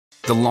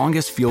The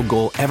longest field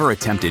goal ever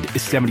attempted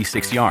is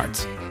 76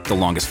 yards. The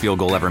longest field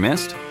goal ever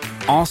missed?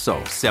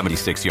 Also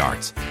 76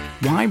 yards.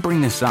 Why bring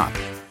this up?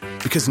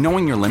 Because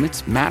knowing your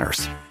limits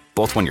matters,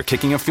 both when you're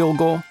kicking a field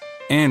goal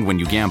and when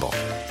you gamble.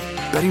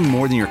 Betting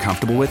more than you're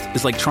comfortable with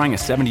is like trying a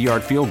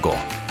 70-yard field goal.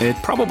 It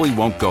probably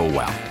won't go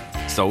well.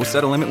 So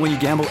set a limit when you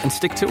gamble and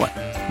stick to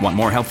it. Want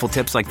more helpful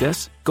tips like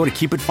this? Go to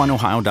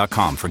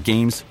keepitfunohio.com for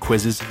games,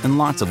 quizzes, and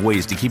lots of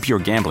ways to keep your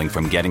gambling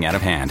from getting out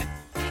of hand.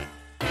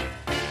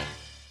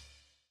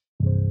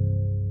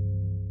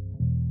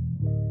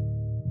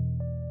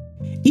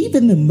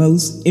 Even the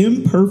most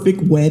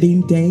imperfect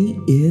wedding day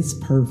is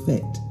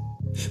perfect.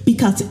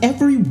 Because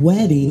every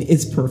wedding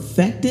is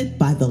perfected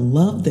by the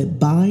love that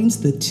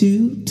binds the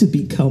two to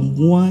become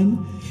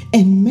one,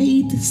 and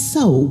made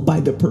so by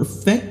the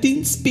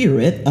perfecting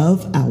spirit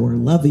of our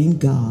loving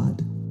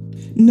God.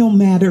 No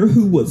matter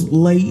who was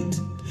late,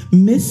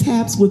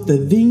 mishaps with the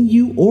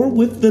venue or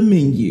with the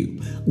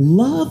menu,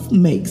 love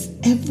makes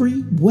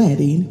every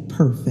wedding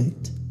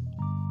perfect.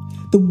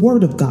 The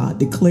Word of God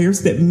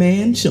declares that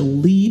man shall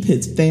leave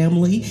his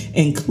family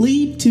and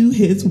cleave to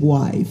his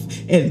wife,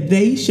 and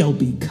they shall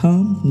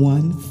become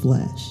one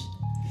flesh.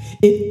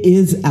 It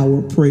is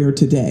our prayer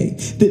today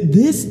that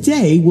this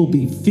day will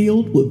be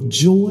filled with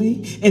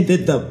joy and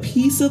that the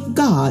peace of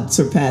God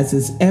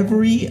surpasses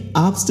every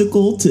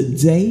obstacle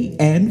today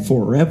and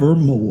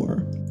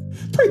forevermore.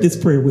 Pray this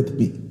prayer with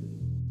me.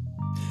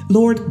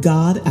 Lord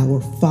God, our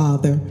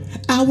Father,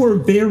 our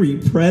very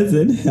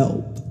present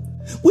help,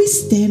 we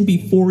stand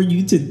before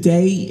you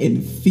today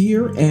in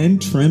fear and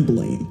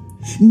trembling,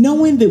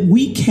 knowing that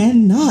we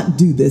cannot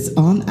do this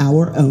on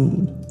our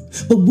own.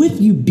 But with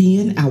you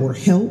being our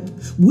help,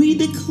 we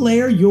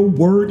declare your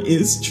word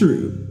is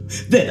true,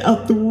 that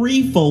a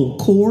threefold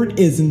cord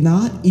is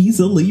not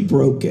easily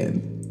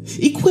broken.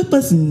 Equip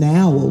us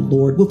now, O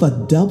Lord, with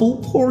a double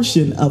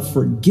portion of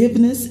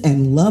forgiveness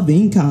and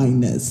loving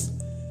kindness.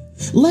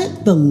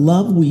 Let the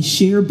love we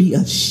share be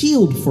a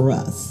shield for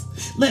us.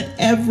 Let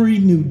every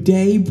new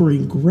day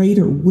bring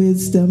greater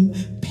wisdom,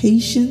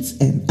 patience,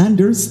 and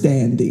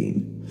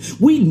understanding.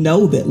 We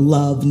know that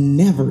love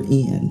never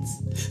ends.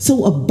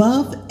 So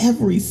above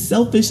every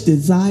selfish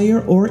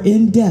desire or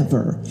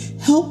endeavor,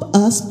 help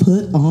us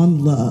put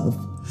on love,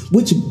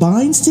 which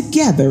binds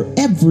together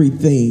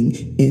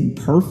everything in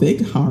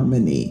perfect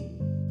harmony.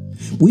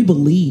 We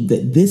believe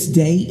that this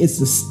day is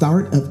the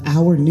start of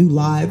our new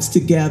lives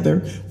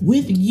together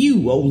with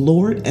you, O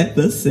Lord, at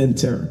the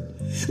center.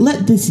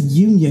 Let this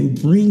union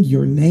bring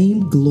your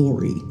name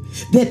glory,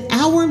 that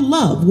our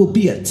love will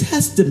be a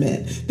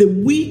testament that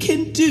we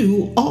can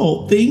do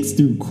all things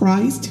through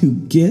Christ who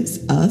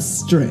gives us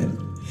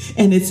strength.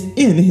 And it's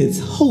in his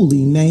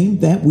holy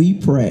name that we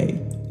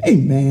pray.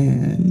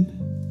 Amen.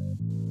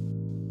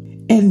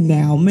 And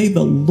now may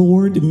the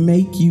Lord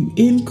make you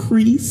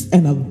increase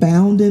and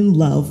abound in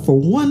love for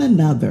one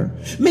another.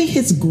 May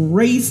his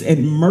grace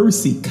and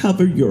mercy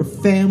cover your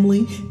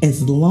family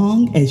as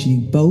long as you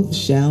both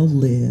shall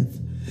live.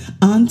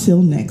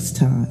 Until next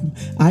time,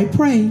 I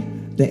pray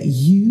that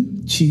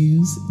you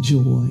choose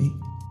joy.